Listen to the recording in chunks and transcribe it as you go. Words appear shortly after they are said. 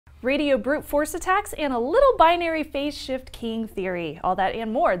radio brute force attacks, and a little binary phase shift keying theory. All that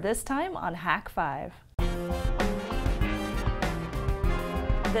and more this time on Hak5.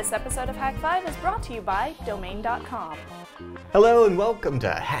 This episode of Hak5 is brought to you by domain.com. Hello and welcome to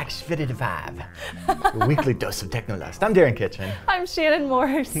Hak5, your weekly dose of technolust. I'm Darren Kitchen. I'm Shannon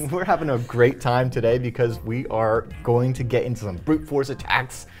Morse. We're having a great time today because we are going to get into some brute force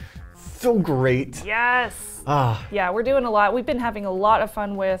attacks. So great. Yes. Yeah, we're doing a lot. We've been having a lot of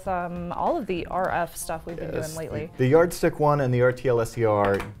fun with all of the RF stuff we've been doing lately. The yardstick one and the RTL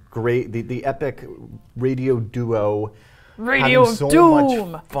SDR, great. The epic radio duo. Radio having so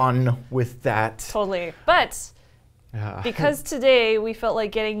Doom. much fun with that. Totally. But because today we felt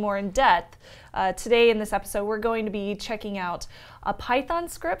like getting more in depth, today in this episode we're going to be checking out a Python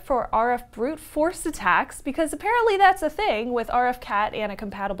script for RF brute force attacks, because apparently that's a thing with RfCat and a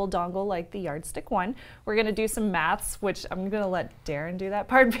compatible dongle like the yardstick one. We're going to do some maths, which I'm going to let Darren do that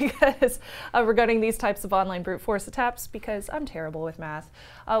part because regarding these types of online brute force attacks, because I'm terrible with math.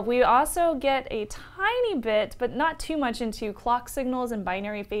 We also get a tiny bit, but not too much, into clock signals and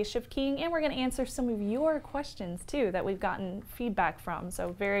binary phase shift keying, and we're going to answer some of your questions too that we've gotten feedback from.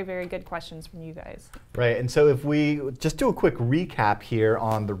 So very, very good questions from you guys. Right, and so if we just do a quick recap here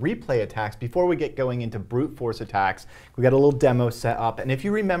on the replay attacks before we get going into brute force attacks, we got a little demo set up. And if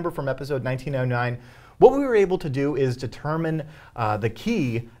you remember from episode 1909, what we were able to do is determine the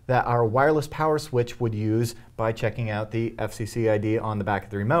key that our wireless power switch would use by checking out the FCC ID on the back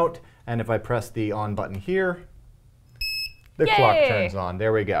of the remote. And if I press the on button here, the clock turns on.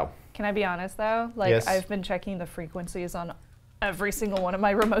 There we go. Can I be honest though? Like, yes. I've been checking the frequencies on every single one of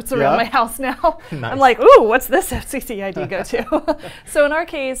my remotes around my house now. Nice. I'm like, ooh, what's this FCC ID go to? So in our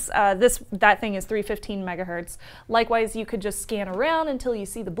case, that thing is 315 megahertz. Likewise, you could just scan around until you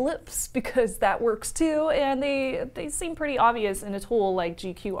see the blips, because that works too, and they seem pretty obvious in a tool like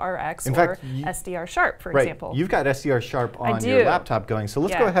GQRX or SDR Sharp, for example. You've got SDR Sharp on your laptop going, so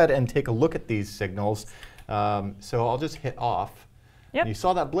let's go ahead and take a look at these signals. So I'll just hit off. Yep. You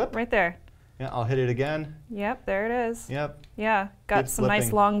saw that blip? Right there. Yeah, I'll hit it again. Yep, there it is. Yep. Yeah, got some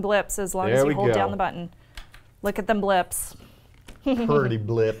nice long blips as long as you hold down the button. Look at them blips. Pretty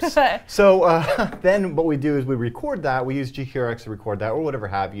blips. So then what we do is we record that. We use GQRX to record that, or whatever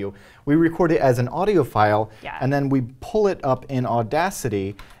have you. We record it as an audio file, and then we pull it up in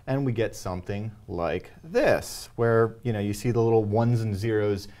Audacity, and we get something like this, where you see the little ones and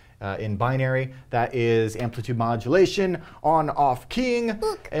zeros in binary. That is amplitude modulation, on-off keying.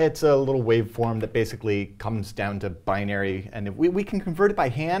 It's a little waveform that basically comes down to binary, and we can convert it by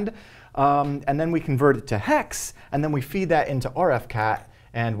hand, and then we convert it to hex, and then we feed that into RfCat.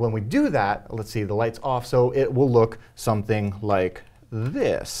 And when we do that, let's see, the light's off, so it will look something like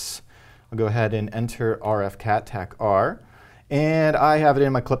this. I'll go ahead and enter RfCat, TAC R. And I have it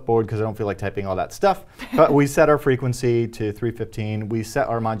in my clipboard because I don't feel like typing all that stuff. But we set our frequency to 315. We set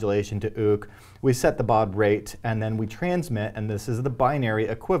our modulation to ook. We set the baud rate, and then we transmit. And this is the binary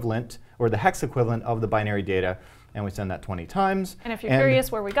equivalent, or the hex equivalent of the binary data. And we send that 20 times. And if you're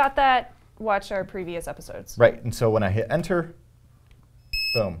curious where we got that, watch our previous episodes. Right. And so when I hit enter,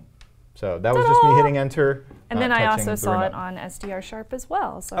 boom. So that was just me hitting enter. And then I also saw it on SDR Sharp as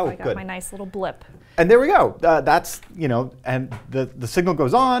well. So I got my nice little blip. And there we go. That's, and the signal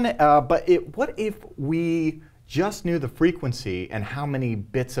goes on. But what if we just knew the frequency and how many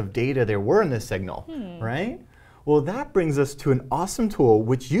bits of data there were in this signal, right? Well, that brings us to an awesome tool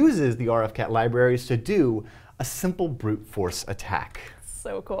which uses the RfCat libraries to do a simple brute force attack.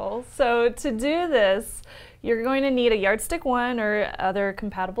 So cool. So to do this, you're going to need a yardstick one or other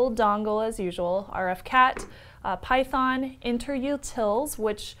compatible dongle as usual, RfCat, Python,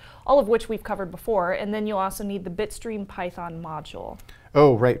 interutils, all of which we've covered before, and then you'll also need the bitstream Python module.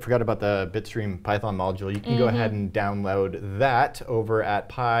 Oh, right, forgot about the bitstream Python module. You can go ahead and download that over at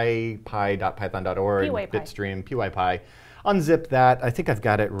py.python.org, bitstream, pypy. Unzip that. I think I've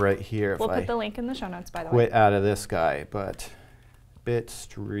got it right here. We'll put the link in the show notes, by the way. Quit out of this guy, but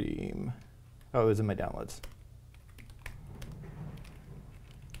bitstream. Oh, it was in my downloads.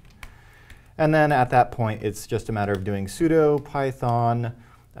 And then at that point, it's just a matter of doing sudo python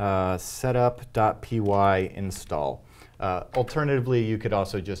setup.py install. Alternatively, you could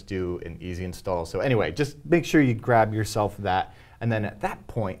also just do an easy install. So anyway, just make sure you grab yourself that. And then at that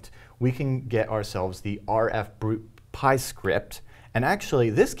point, we can get ourselves the RF brute py script. And actually,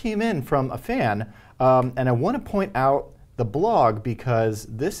 this came in from a fan. And I want to point out the blog because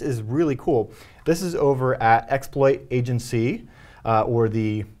this is really cool. This is over at Exploit Agency, or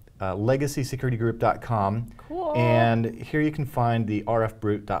the legacysecuritygroup.com. Cool. And here you can find the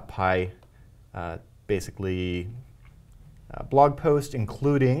rfbrute.py basically blog post,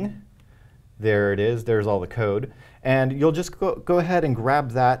 including, there it is, there's all the code. And you'll just go ahead and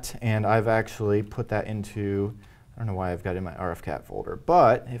grab that, and I've actually put that into, I don't know why I've got it in my RfCat folder,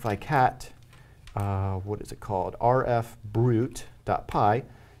 but if I cat, what is it called, rfbrute.py,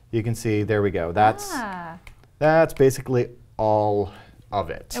 you can see, there we go. That's basically all of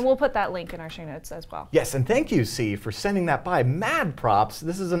it. And we'll put that link in our show notes as well. Yes, and thank you, C, for sending that by. Mad props.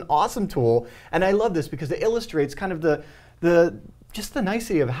 This is an awesome tool, and I love this because it illustrates kind of just the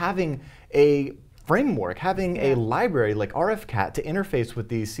nicety of having a framework, having a library like RfCat to interface with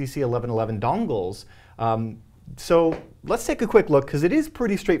these CC1111 dongles. So let's take a quick look, because it is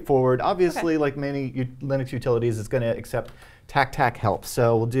pretty straightforward. Obviously, like many Linux utilities, it's going to accept tac help.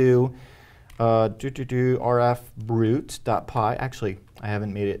 So we'll do rfbrute.py. Actually, I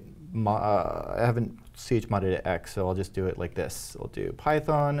haven't made it. I haven't chmodded it X, so I'll just do it like this. We'll do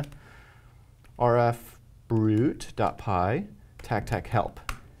Python rfbrute.py tac help,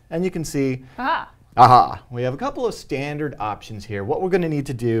 and you can see. We have a couple of standard options here. What we're going to need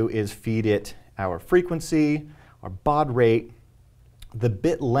to do is feed it our frequency, our baud rate, the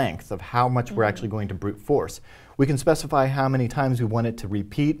bit length of how much we're actually going to brute force. We can specify how many times we want it to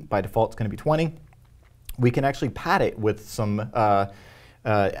repeat. By default, it's going to be 20. We can actually pad it with some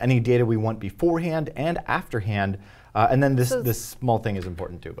any data we want beforehand and afterhand. And then this small thing is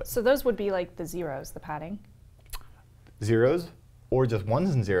important too. So those would be like the zeros, the padding? Zeros? Or just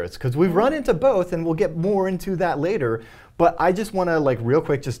ones and zeros, because we've run into both, and we'll get more into that later. But I just want to, like, real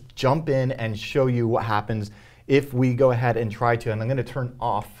quick, just jump in and show you what happens if we go ahead and try to. And I'm going to turn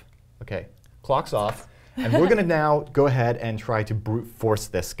off. OK, clock's off. And we're going to now go ahead and try to brute force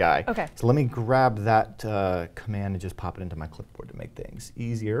this guy. OK. So let me grab that command and just pop it into my clipboard to make things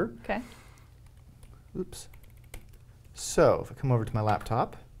easier. OK. Oops. So if I come over to my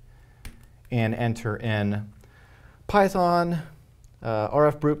laptop and enter in Python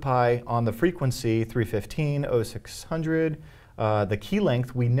rfbrute.py on the frequency 315, 0600. The key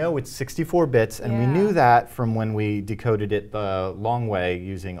length, we know it's 64 bits, and we knew that from when we decoded it the long way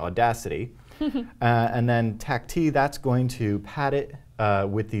using Audacity. And then tact, that's going to pad it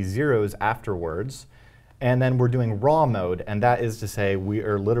with these zeros afterwards. And then we're doing raw mode, and that is to say we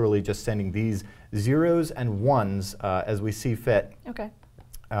are literally just sending these zeros and ones as we see fit. OK.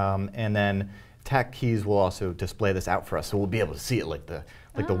 And then tac keys will also display this out for us, so we'll be able to see it like the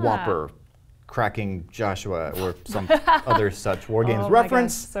Whopper cracking Joshua or some other such War Games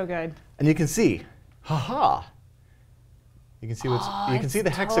reference. My gosh, so good. And you can see, you can see you can see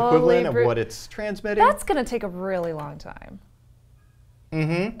the hex equivalent of what it's transmitting. That's going to take a really long time.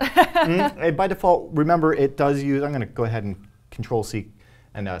 By default, remember it does use. I'm going to go ahead and Control-C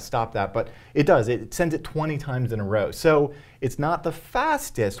and stop that, but it does. It sends it 20 times in a row. So it's not the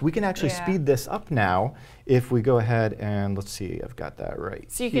fastest. We can actually speed this up now if we go ahead and, let's see, I've got that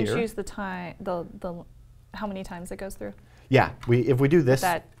right So you here. can choose the time, how many times it goes through? Yeah, if we do this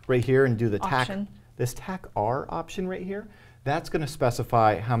right here and do the this tac-R option right here, that's going to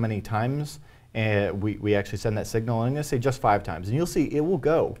specify how many times we actually send that signal. And I'm going to say just 5 times. And you'll see it will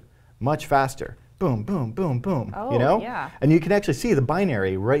go much faster. Boom, boom, boom, boom. Oh, you know? yeah. And you can actually see the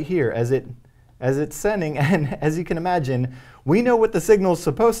binary right here as it's sending. And as you can imagine, we know what the signal is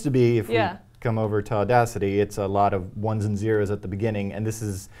supposed to be if we come over to Audacity. It's a lot of ones and zeros at the beginning, and this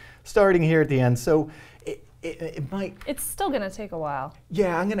is starting here at the end. So it might. It's still going to take a while.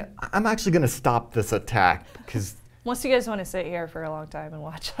 Yeah, I'm actually going to stop this attack because. Unless you guys want to sit here for a long time and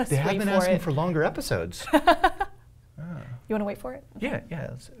watch us. They have been asking for longer episodes. You want to wait for it? Okay.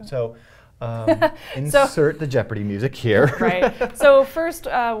 Yeah. So. Insert the Jeopardy music here. Right. So first,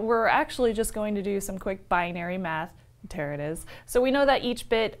 we're actually just going to do some quick binary math. There it is. So we know that each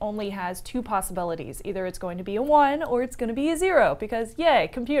bit only has 2 possibilities. Either it's going to be a 1 or it's going to be a 0 because,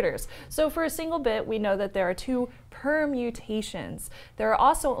 yay, computers. So for a single bit, we know that there are 2 permutations. There are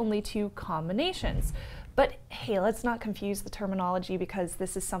also only 2 combinations. But hey, let's not confuse the terminology because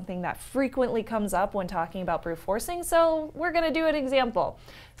this is something that frequently comes up when talking about brute forcing. So we're going to do an example.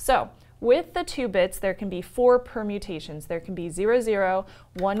 So with the 2 bits, there can be 4 permutations. There can be 0, 0,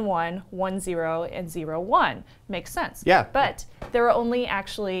 1, 1, 1, 0, and 0, 1. Makes sense. Yeah. But there are only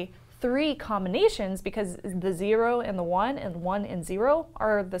actually 3 combinations because the 0 and the 1 and 0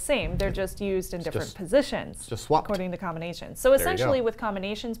 are the same. They're just used in different positions. Just swapped. According to combinations. So essentially with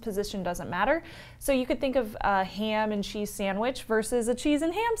combinations, position doesn't matter. So you could think of a ham and cheese sandwich versus a cheese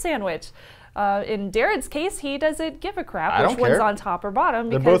and ham sandwich. In Darren's case, he doesn't give a crap which one's on top or bottom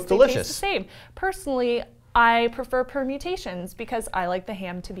because they're both delicious. Taste the same. Personally, I prefer permutations because I like the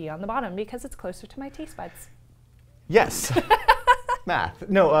ham to be on the bottom because it's closer to my taste buds. Yes. Math.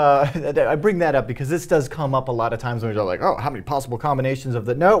 No, I bring that up because this does come up a lot of times when you're like, oh, how many possible combinations of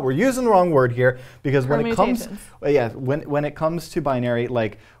the? No, we're using the wrong word here because when it comes, when it comes to binary,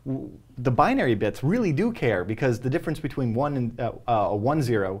 like the binary bits really do care because the difference between a 1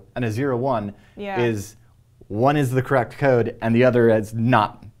 0 and a 0 1 is one is the correct code and the other is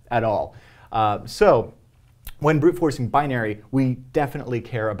not at all. So when brute forcing binary, we definitely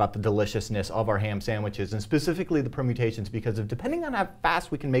care about the deliciousness of our ham sandwiches and specifically the permutations because depending on how fast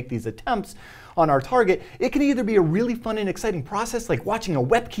we can make these attempts on our target, it can either be a really fun and exciting process like watching a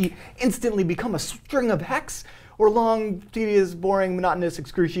web key instantly become a string of hex, or long, tedious, boring, monotonous,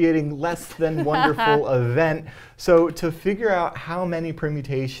 excruciating, less than wonderful event. So to figure out how many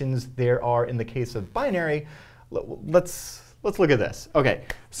permutations there are in the case of binary, let's look at this. Okay,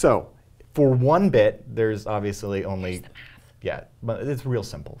 so for 1 bit, there's obviously only, but it's real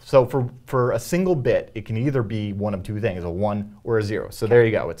simple. So for a single bit, it can either be one of 2 things, a 1 or a 0. So there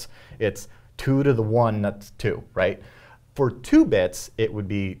you go. It's 2 to the 1, that's 2, right? For 2 bits, it would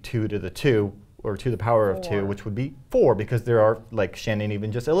be 2 to the 2, or 2 to the power of 2, which would be 4, because there are, like Shannon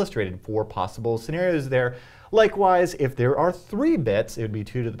even just illustrated, 4 possible scenarios there. Likewise, if there are 3 bits, it would be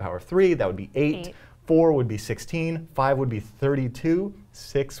 2 to the power of 3, that would be 8. 4 would be 16, 5 would be 32,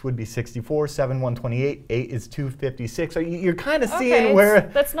 6 would be 64, 7, 128, 8 is 256. So you're kind of seeing where...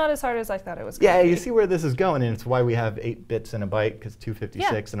 That's not as hard as I thought it was going to be. You see where this is going, and it's why we have 8 bits in a byte, because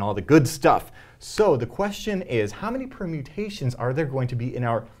 256 and all the good stuff. So the question is, how many permutations are there going to be in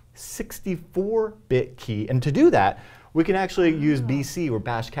our 64-bit key? And to do that, we can actually use BC or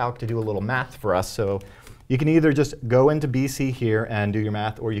Bash Calc to do a little math for us. So you can either just go into BC here and do your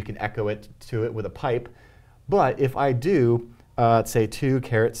math, or you can echo it to it with a pipe. But if I do, let's say 2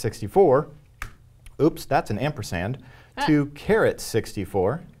 caret 64, oops, that's an ampersand, 2 caret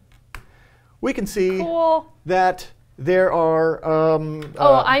 64, we can see that there are...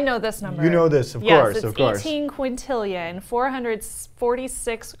 I know this number. You know this, of course. Yes, it's 18 quintillion,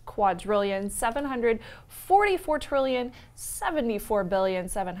 446 quadrillion, 744 trillion, 74 billion,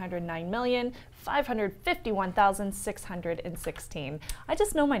 709 million, 551,616. I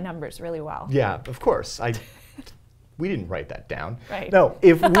just know my numbers really well. Yeah, of course. We didn't write that down. Right. No,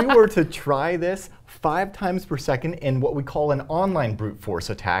 if we were to try this 5 times per second in what we call an online brute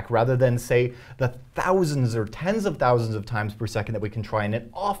force attack, rather than, say, the thousands or tens of thousands of times per second that we can try in an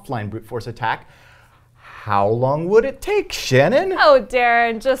offline brute force attack, how long would it take, Shannon? Oh,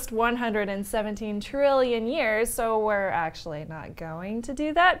 Darren, just 117 trillion years, so we're actually not going to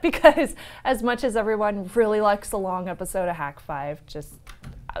do that because as much as everyone really likes a long episode of Hak5, just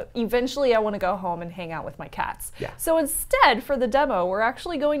eventually I want to go home and hang out with my cats. Yeah. So instead, for the demo, we're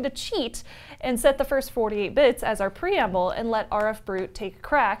actually going to cheat and set the first 48 bits as our preamble and let RfBrute take a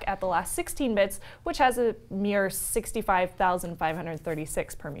crack at the last 16 bits, which has a mere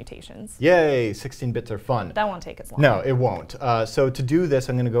 65,536 permutations. Yay, 16 bits are fun. That won't take as long. No, it won't. So to do this,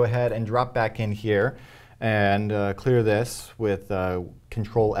 I'm going to go ahead and drop back in here and clear this with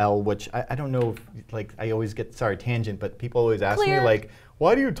Control L, which I don't know, like I always get, sorry, tangent, but people always ask me, like,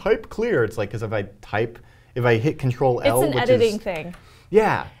 why do you type clear? It's like, because if I hit Control L, it's an editing thing.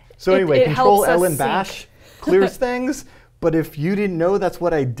 Yeah. So anyway, Control L in Bash clears things. But if you didn't know that's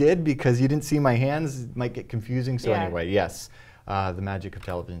what I did because you didn't see my hands, it might get confusing. So anyway, yes, the magic of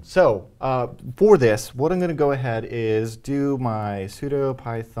television. So for this, what I'm going to go ahead is do my sudo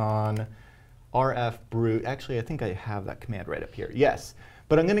python RfBrute. Actually, I think I have that command right up here. Yes.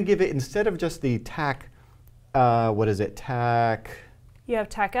 But I'm going to give it, instead of just the tac, what is it, tac... You have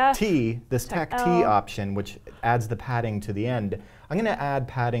TAC T, this TAC T option, which adds the padding to the end. I'm going to add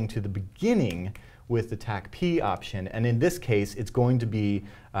padding to the beginning with the TAC P option. And in this case, it's going to be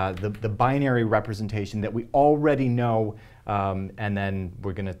the binary representation that we already know, and then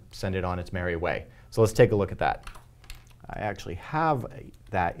we're going to send it on its merry way. So let's take a look at that. I actually have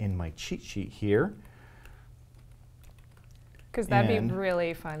that in my cheat sheet here. Because that'd be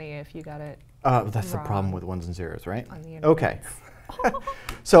really funny if you got it That's the problem with 1s and 0s, right? On the internet. OK.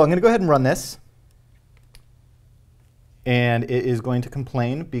 So I'm going to go ahead and run this. And it is going to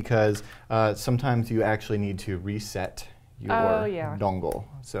complain because sometimes you actually need to reset your dongle.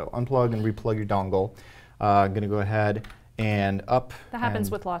 So unplug and replug your dongle. I'm going to go ahead and up. That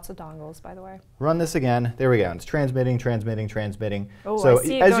happens with lots of dongles, by the way. Run this again. There we go. It's transmitting, transmitting, transmitting. Oh, so I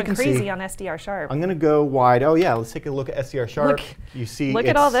see it going crazy on SDR Sharp. I'm going to go wide. Oh, yeah. Let's take a look at SDR Sharp. You see, look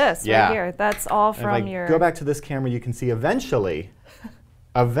at all this right here. That's all from your... Go back to this camera. You can see eventually,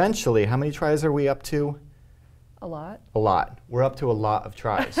 how many tries are we up to? A lot. A lot. We're up to a lot of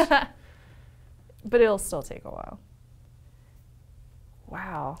tries. But it'll still take a while.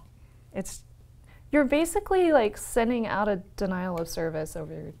 Wow. You're basically like sending out a denial of service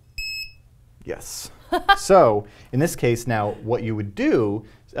over your... Yes. So in this case now, what you would do,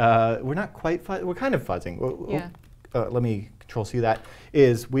 we're not quite, we're kind of fuzzing. Yeah. Let me Control-C that,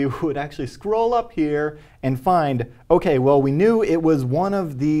 is we would actually scroll up here and find, okay, well, we knew it was one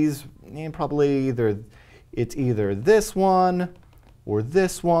of these, and probably it's either this one, or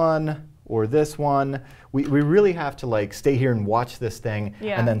this one, or this one. We really have to like stay here and watch this thing,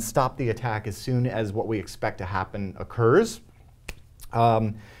 and then stop the attack as soon as what we expect to happen occurs,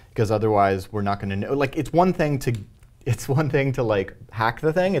 because otherwise we're not going to know. Like it's one thing to like hack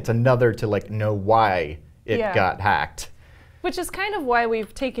the thing. It's another to like know why it got hacked. Which is kind of why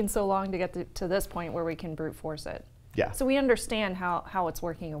we've taken so long to get to this point where we can brute force it. Yeah. So we understand how it's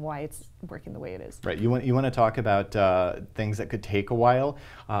working and why it's working the way it is. Right. You want to talk about things that could take a while.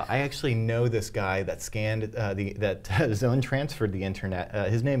 I actually know this guy that scanned that zone transferred the internet.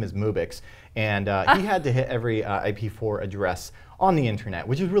 His name is Mubix, and he had to hit every IP4 address on the internet,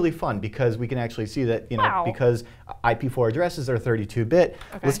 which is really fun because we can actually see that because IP4 addresses are 32-bit.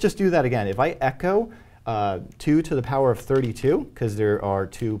 Okay. Let's just do that again. If I echo 2 to the power of 32, because there are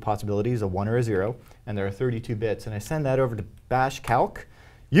 2 possibilities, a 1 or a 0, and there are 32 bits, and I send that over to bash calc,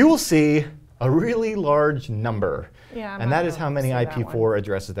 you will see a really large number. Yeah, and that is how many IP4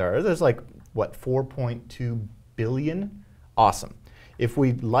 addresses there are. There's like, what, 4.2 billion? Awesome. If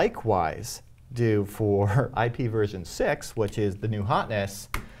we likewise do for IP version 6, which is the new hotness,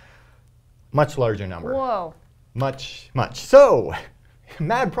 much larger number. Whoa. Much, much. So,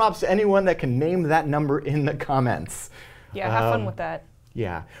 mad props to anyone that can name that number in the comments. Yeah, have fun with that.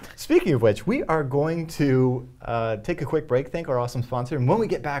 Yeah. Speaking of which, we are going to take a quick break, thank our awesome sponsor, and when we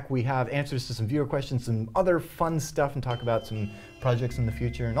get back, we have answers to some viewer questions, some other fun stuff, and talk about some projects in the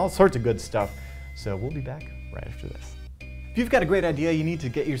future, and all sorts of good stuff. So we'll be back right after this. If you've got a great idea, you need to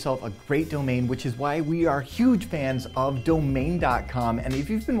get yourself a great domain, which is why we are huge fans of domain.com. And if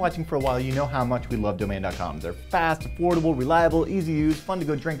you've been watching for a while, you know how much we love domain.com. They're fast, affordable, reliable, easy to use, fun to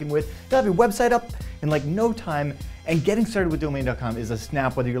go drinking with. You'll have your website up in like no time. And getting started with domain.com is a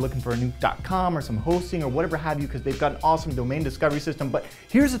snap, whether you're looking for a new .com or some hosting or whatever have you, because they've got an awesome domain discovery system. But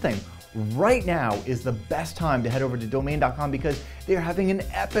here's the thing. Right now is the best time to head over to domain.com because they're having an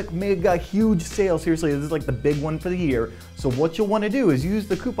epic, mega, huge sale. Seriously, this is like the big one for the year. So what you'll want to do is use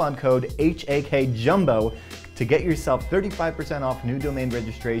the coupon code HAKJumbo to get yourself 35% off new domain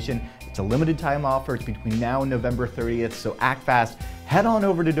registration. It's a limited time offer. It's between now and November 30th, so act fast. Head on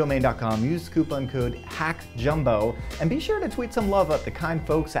over to domain.com, use coupon code HAKJumbo, and be sure to tweet some love at the kind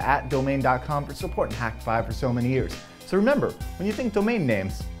folks at domain.com for supporting Hak5 for so many years. So remember, when you think domain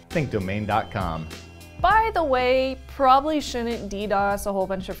names, think domain.com. By the way, probably shouldn't DDoS a whole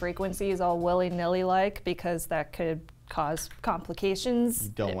bunch of frequencies all willy-nilly like, because that could cause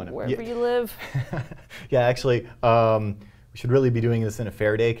complications wherever you live. Yeah, actually, we should really be doing this in a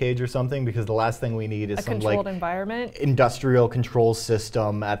Faraday cage or something, because the last thing we need is some controlled like environment, industrial control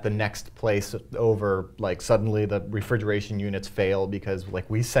system at the next place over. Like suddenly the refrigeration units fail because like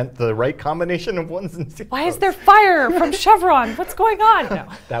we sent the right combination of ones and zeros. Why is there fire from Chevron? What's going on? No.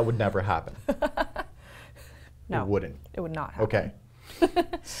 That would never happen. No, it wouldn't. It would not happen. Okay.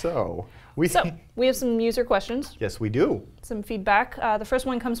 So we have some user questions. Yes, we do. Some feedback. The first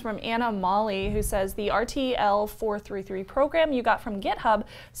one comes from Anna Molly, who says the RTL433 program you got from GitHub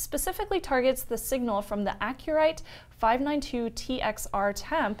specifically targets the signal from the Accurite 592TXR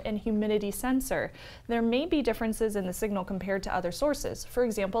temp and humidity sensor. There may be differences in the signal compared to other sources. For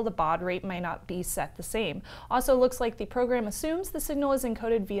example, the baud rate may not be set the same. Also looks like the program assumes the signal is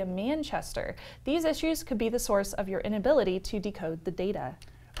encoded via Manchester. These issues could be the source of your inability to decode the data.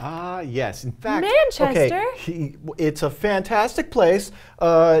 Yes. In fact, Manchester? Okay, it's a fantastic place.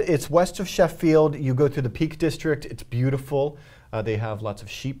 It's west of Sheffield. You go through the Peak District. It's beautiful. They have lots of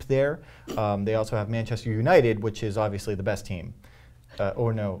sheep there. They also have Manchester United, which is obviously the best team.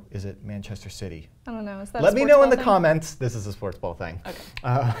 Or no, is it Manchester City? I don't know. Is that Let me know in the comments. This is a sports ball thing.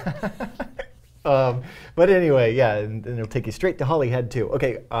 Okay. But anyway, yeah, and it'll take you straight to Holyhead too.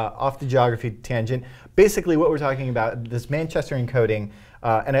 Okay, off the geography tangent. Basically what we're talking about, this Manchester encoding,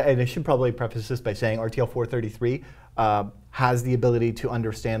 and I should probably preface this by saying RTL433 has the ability to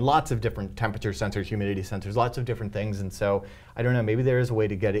understand lots of different temperature sensors, humidity sensors, lots of different things. And so, I don't know, maybe there is a way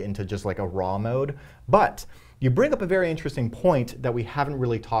to get it into just like a raw mode. But you bring up a very interesting point that we haven't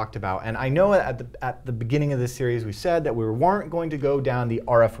really talked about. And I know at the beginning of this series we said that we weren't going to go down the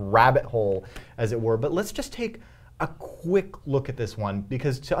RF rabbit hole, as it were. But let's just take a quick look at this one,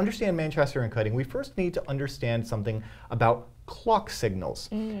 because to understand Manchester encoding, we first need to understand something about clock signals.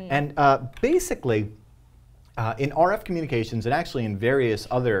 And basically, In RF communications, and actually in various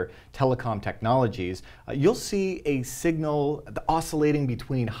other telecom technologies, you'll see a signal oscillating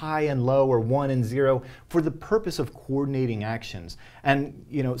between high and low or 1 and 0 for the purpose of coordinating actions. And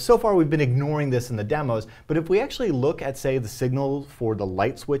so far we've been ignoring this in the demos, but if we actually look at, say, the signal for the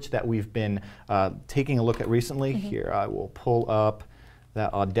light switch that we've been taking a look at recently, here I will pull up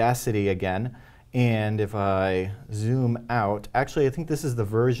that Audacity again. And if I zoom out, actually I think this is the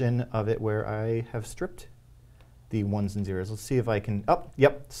version of it where I have stripped the 1s and 0s. Let's see if I can,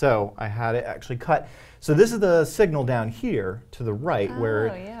 yep, so I had it actually cut. So this is the signal down here to the right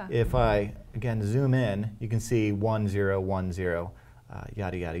where if I, again, zoom in, you can see 1, 0, 1, 0,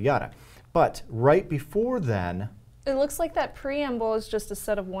 yada, yada, yada. But right before then, it looks like that preamble is just a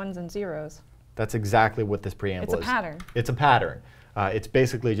set of 1s and 0s. That's exactly what this preamble is. It's a pattern. It's a pattern. It's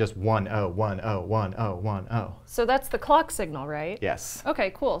basically just 1, 0, 1, 0, 1, 0, 1, 0. So that's the clock signal, right? Yes.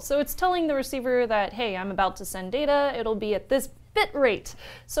 Okay, cool. So it's telling the receiver that, hey, I'm about to send data. It'll be at this bit rate.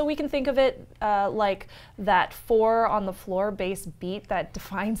 So we can think of it like that 4 on the floor bass beat that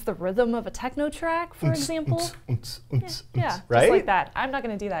defines the rhythm of a techno track, for example. Yeah, right? Just like that. I'm not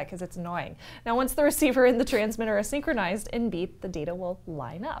going to do that because it's annoying. Now, once the receiver and the transmitter are synchronized in beat, the data will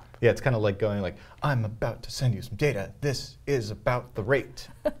line up. Yeah, it's kind of like going like, I'm about to send you some data. This is about the rate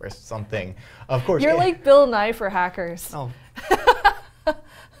or something. Of course. You're like Bill Nye for hackers. Oh.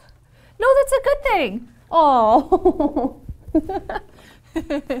 No, that's a good thing. Oh.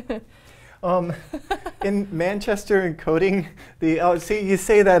 In Manchester encoding, see, you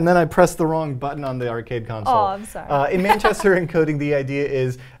say that and then I press the wrong button on the arcade console. Oh, I'm sorry. In Manchester encoding, the idea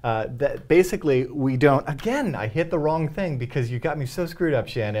is that basically we don't, again, I hit the wrong thing because you got me so screwed up,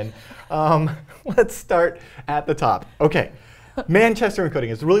 Shannon. Let's start at the top. Okay. Manchester encoding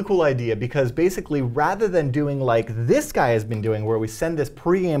is a really cool idea because basically rather than doing like this guy has been doing where we send this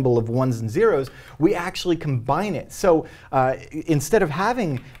preamble of 1s and 0s, we actually combine it. So instead of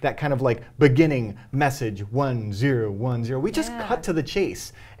having that kind of like beginning message 1, 0, 1, 0, we just cut to the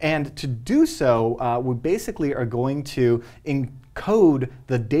chase. And to do so, we basically are going to encode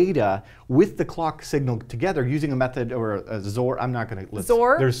the data with the clock signal together using a method or a Zor. I'm not going to.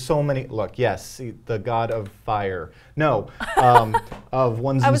 Zor? There's so many. Look, yes, see, the god of fire. No, of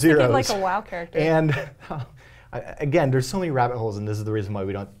 1s and 0s. I was thinking like a WoW character. And again, there's so many rabbit holes, and this is the reason why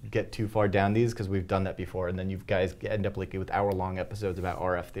we don't get too far down these, because we've done that before, and then you guys end up like with hour-long episodes about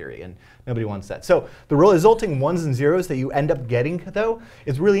RF theory, and nobody wants that. So the resulting 1s and 0s that you end up getting, though,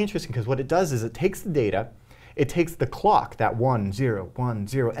 is really interesting, because what it does is it takes the data, it takes the clock, that 1, 0, 1,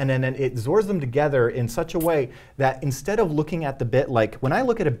 0, and then it Zors them together in such a way that instead of looking at the bit, like when I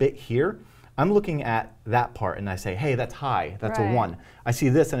look at a bit here, I'm looking at that part and I say, hey, that's high, that's a 1. I see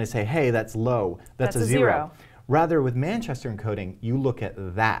this and I say, hey, that's low, that's a 0. Rather with Manchester encoding, you look at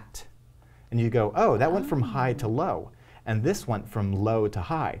that and you go, oh, that went from high to low, and this went from low to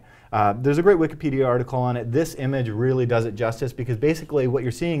high. There's a great Wikipedia article on it. This image really does it justice because basically what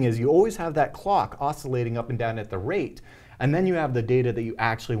you're seeing is you always have that clock oscillating up and down at the rate, and then you have the data that you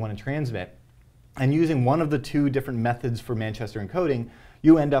actually want to transmit. And using one of the two different methods for Manchester encoding,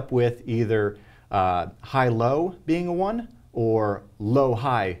 you end up with either high-low being a 1 or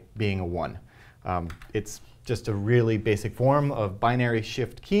low-high being a 1. It's just a really basic form of binary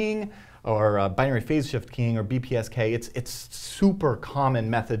shift keying, or binary phase shift keying, or BPSK. It's super common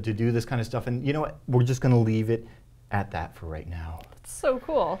method to do this kind of stuff, and you know what? We're just going to leave it at that for right now. That's so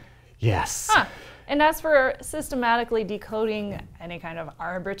cool. Yes. Huh. And as for systematically decoding any kind of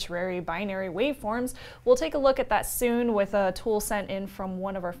arbitrary binary waveforms, we'll take a look at that soon with a tool sent in from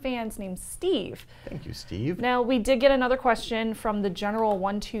one of our fans named Steve. Thank you, Steve. Now, we did get another question from the General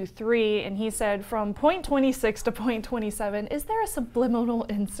 123, and he said, from point 26 to point 27, is there a subliminal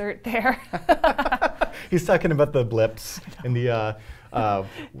insert there? He's talking about the blips in the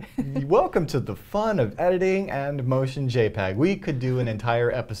welcome to the fun of editing and motion JPEG. We could do an entire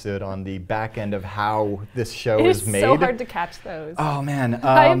episode on the back end of how this show is made. It's so hard to catch those. Oh man,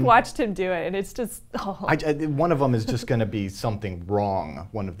 I've watched him do it, and it's just. Oh. One of them is just going to be something wrong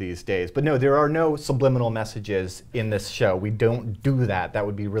one of these days. But no, there are no subliminal messages in this show. We don't do that. That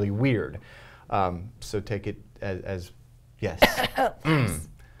would be really weird. So take it as yes.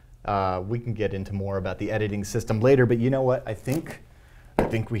 We can get into more about the editing system later. But you know what? I think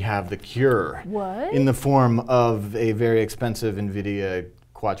we have the cure. What? In the form of a very expensive NVIDIA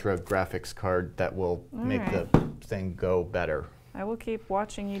Quattro graphics card that will make the thing go better. I will keep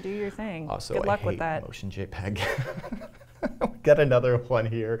watching you do your thing. Also, good luck I with hate that. motion JPEG. We got another one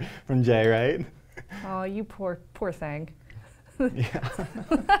here from Jay, right? Oh, you poor thing.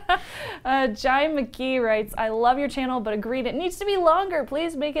 Jai McGee writes, I love your channel, but agreed it needs to be longer.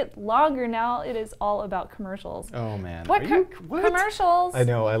 Please make it longer now. It is all about commercials. Oh, man. What commercials? I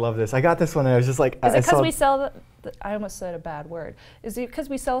know. I love this. I got this one and I was just like, is it because we sell I almost said a bad word. Is it because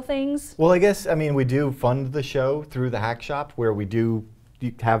we sell things? Well, I guess, I mean, we do fund the show through the HakShop, where we do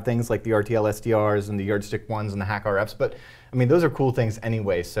have things like the RTL SDRs and the yardstick ones and the Hack RFs, but I mean, those are cool things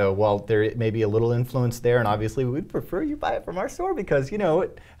anyway. So while there may be a little influence there, and obviously we'd prefer you buy it from our store because, you know,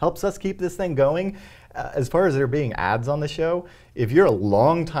 it helps us keep this thing going. As far as there being ads on the show, if you're a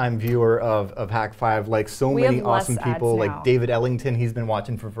longtime viewer of Hak5, like so many awesome people, like David Ellington, he's been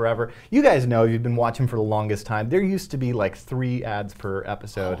watching for forever. You guys know you've been watching for the longest time. There used to be like 3 ads per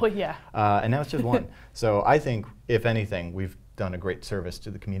episode. Oh, yeah. And now it's just 1. So I think, if anything, we've done a great service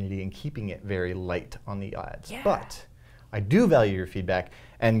to the community in keeping it very light on the ads. Yeah. But I do value your feedback,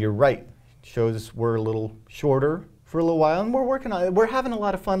 and you're right. Shows were a little shorter for a little while, and we're working on it. We're having a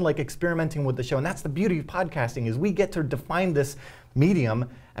lot of fun, like experimenting with the show, and that's the beauty of podcasting, is we get to define this medium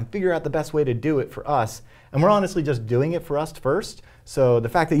and figure out the best way to do it for us. And we're honestly just doing it for us first. So the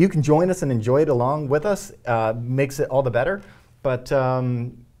fact that you can join us and enjoy it along with us makes it all the better. But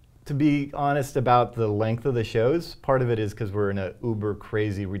to be honest about the length of the shows, part of it is because we're in a uber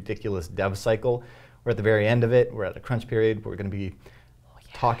crazy, ridiculous dev cycle. We're at the very end of it. We're at a crunch period. We're going to be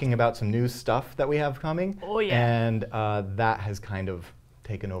talking about some new stuff that we have coming. Oh, yeah. And that has kind of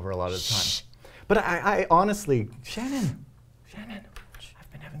taken over a lot of the time. But I honestly, Shannon,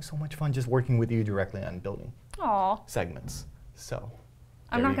 I've been having so much fun just working with you directly on building segments. So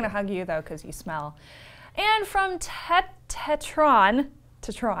I'm not going to hug you, though, because you smell. And from Tetron.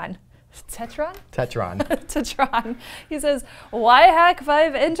 He says, why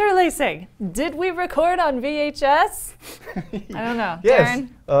Hak5 interlacing? Did we record on VHS? I don't know. Yes. Darren,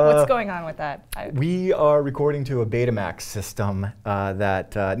 what's going on with that? We are recording to a Betamax system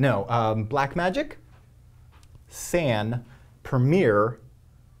that, Blackmagic, San, Premiere,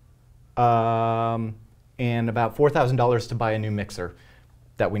 and about $4,000 to buy a new mixer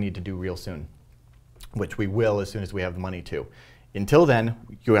that we need to do real soon, which we will as soon as we have the money to. Until then,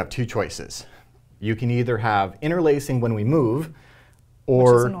 you have 2 choices. You can either have interlacing when we move,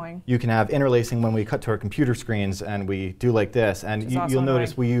 or you can have interlacing when we cut to our computer screens and we do like this. And you'll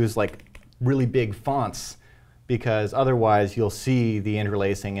notice we use like really big fonts, because otherwise you'll see the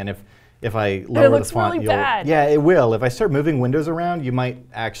interlacing. And if I lower the font, really bad. Yeah, it will. If I start moving windows around, you might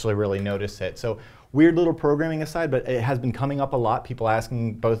actually really notice it. So weird little programming aside, but it has been coming up a lot. People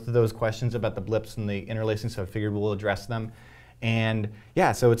asking both of those questions about the blips and the interlacing, so I figured we'll address them. And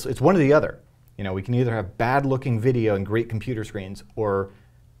yeah, so it's one or the other. You know, we can either have bad-looking video and great computer screens, or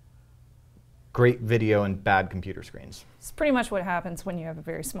great video and bad computer screens. It's pretty much what happens when you have a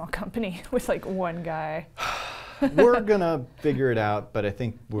very small company with like 1 guy. We're gonna figure it out, but I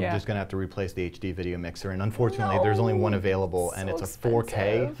think we're just gonna have to replace the HD video mixer. And unfortunately, there's only one available, and it's a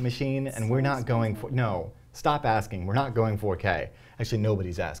 4K machine, and we're not going for. No, stop asking. We're not going 4K. Actually,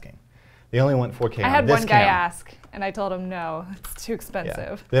 nobody's asking. They only want 4K on this camera. I had one guy ask, and I told him no, it's too expensive.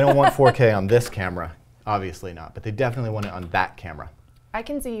 Yeah. They don't want 4K on this camera, obviously not, but they definitely want it on that camera. I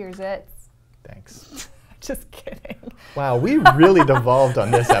can see your zits. Thanks. Just kidding. Wow, we really devolved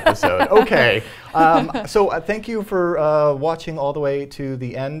on this episode. Okay, so thank you for watching all the way to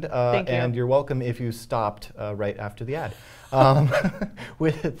the end, and you're welcome if you stopped right after the ad.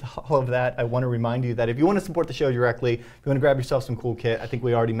 With all of that, I want to remind you that if you want to support the show directly, if you want to grab yourself some cool kit, I think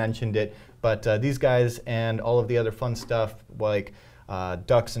we already mentioned it, but these guys and all of the other fun stuff like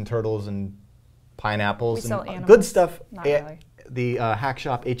ducks and turtles and pineapples and good stuff, really. The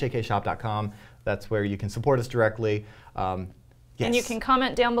HakShop, HakShop.com, that's where you can support us directly. Yes. And you can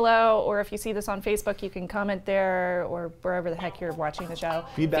comment down below, or if you see this on Facebook, you can comment there, or wherever the heck you're watching the show.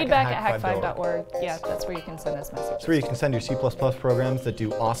 Feedback at Hak5.org. Yeah, that's where you can send us messages. That's where you can send your C++ programs that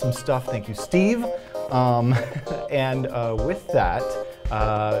do awesome stuff. Thank you, Steve. And with that,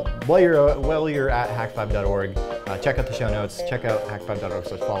 while you're at Hak5.org, check out the show notes. Check out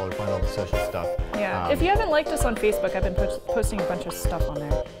Hak5.org/follow to find all the social stuff. Yeah. If you haven't liked us on Facebook, I've been posting a bunch of stuff on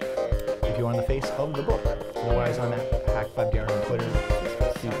there. If you're on the face of the book. Otherwise, I'm at Hak5Darren on Twitter.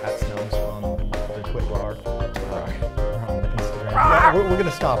 Steve at Snells on the Twitter on Instagram. Yeah, we're going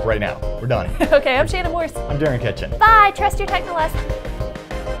to stop right now. We're done. Okay, I'm Shannon Morse. I'm Darren Kitchen. Bye. Trust your technoless.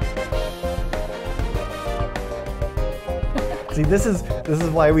 See, this is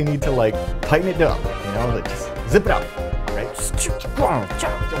why we need to like tighten it down. You know, like just zip it up, right? Suck.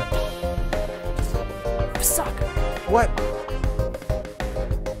 What?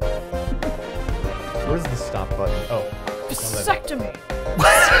 Where's the stop button? Oh. Vasectomy.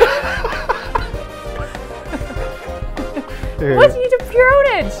 What? You did Pure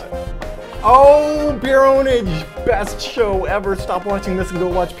Ownage! Oh, Pure Ownage! Best show ever. Stop watching this and go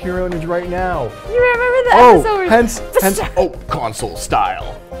watch Pure Ownage right now. You remember the episode? Hence, console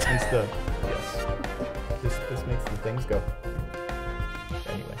style. Hence the, yes. This makes the things go.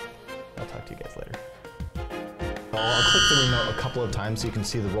 Anyway, I'll talk to you guys later. I'll click the remote a couple of times so you can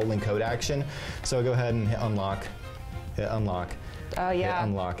see the rolling code action. So go ahead and hit unlock, hit unlock. Oh yeah. Hit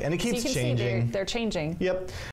unlock, and it keeps so you can changing. See they're changing. Yep.